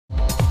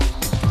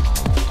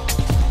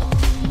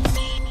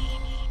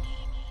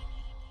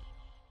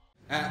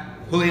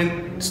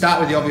Julián, start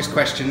with the obvious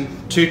question.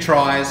 2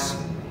 tries,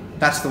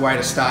 that's the way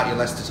to start your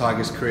Leicester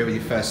Tigers career with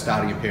your first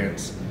starting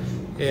appearance.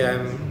 Yeah,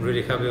 I'm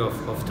really happy of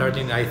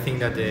starting. I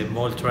think that the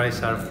more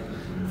tries are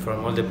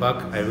from all the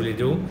pack. I really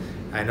do.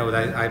 I know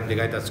that I'm the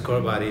guy that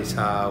scored, but it's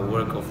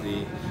work of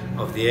the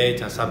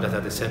 8 and sometimes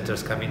that the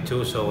centers come in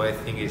too. So I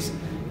think it's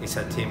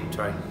a team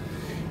try.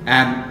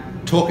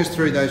 Talk us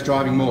through those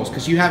driving mauls,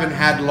 because you haven't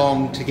had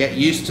long to get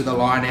used to the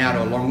line out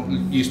or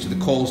long used to the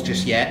calls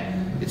just yet.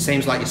 It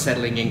seems like you're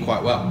settling in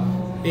quite well.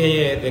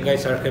 Yeah, the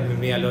guys are helping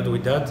me a lot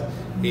with that.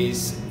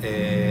 It's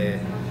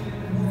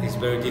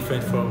very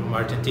different from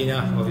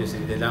Argentina.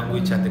 Obviously the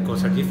language and the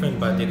calls are different,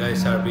 but the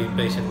guys are being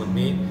patient with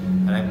me,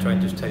 and I'm trying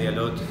to study a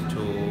lot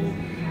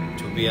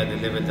to be at the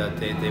level that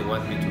they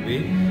want me to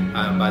be.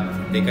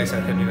 But the guys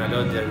are helping a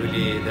lot. They're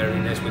really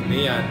nice with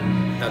me,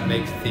 and that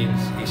makes things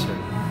easier.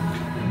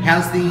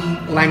 How's the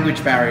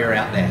language barrier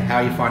out there? How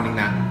are you finding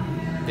that?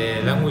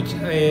 The language,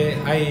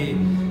 I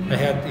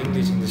had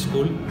English in the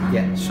school,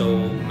 yeah.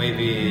 So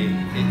maybe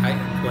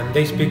when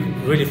they speak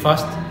really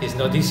fast, it's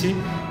not easy,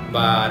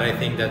 but I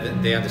think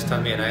that they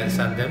understand me and I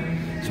understand them.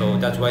 So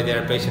that's why they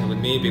are patient with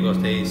me, because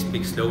they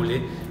speak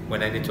slowly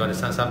when I need to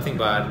understand something.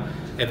 But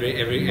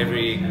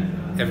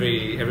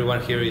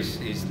everyone here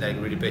is like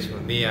really patient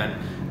with me, and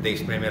they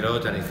explain me a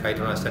lot. And if I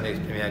don't understand, they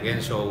explain me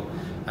again. So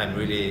I'm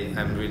really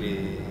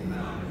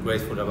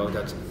grateful about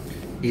that.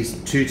 Is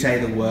Tute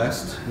the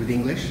worst with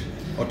English,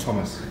 or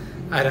Thomas?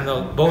 I don't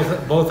know.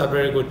 Both are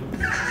very good.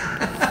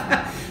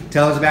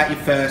 Tell us about your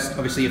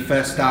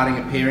first starting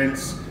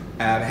appearance.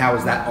 How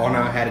was that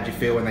honour? How did you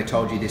feel when they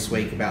told you this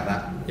week about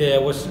that? Yeah, I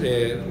was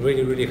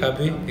really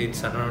happy.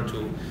 It's an honour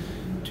to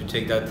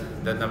take that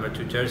number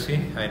 2 jersey.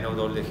 I know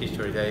all the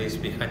history that is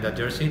behind that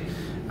jersey,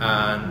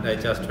 and I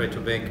just try to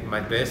make my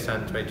best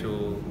and try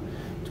to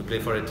play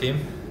for a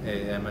team.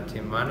 I'm a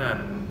team man,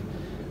 and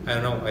I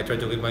don't know. I try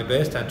to give my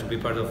best and to be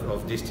part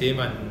of this team,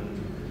 and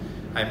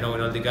I'm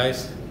knowing all the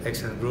guys.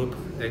 Excellent group,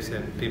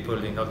 excellent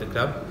people in all the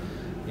club,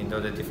 in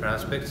all the different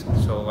aspects.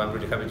 So I'm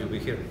really happy to be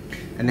here.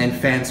 And then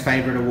fans'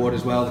 favourite award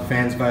as well. The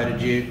fans voted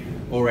you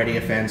already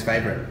a fans'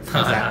 favourite.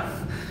 How's that?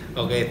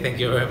 Okay, thank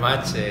you very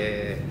much.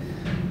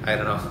 I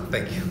don't know.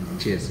 Thank you.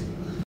 Cheers.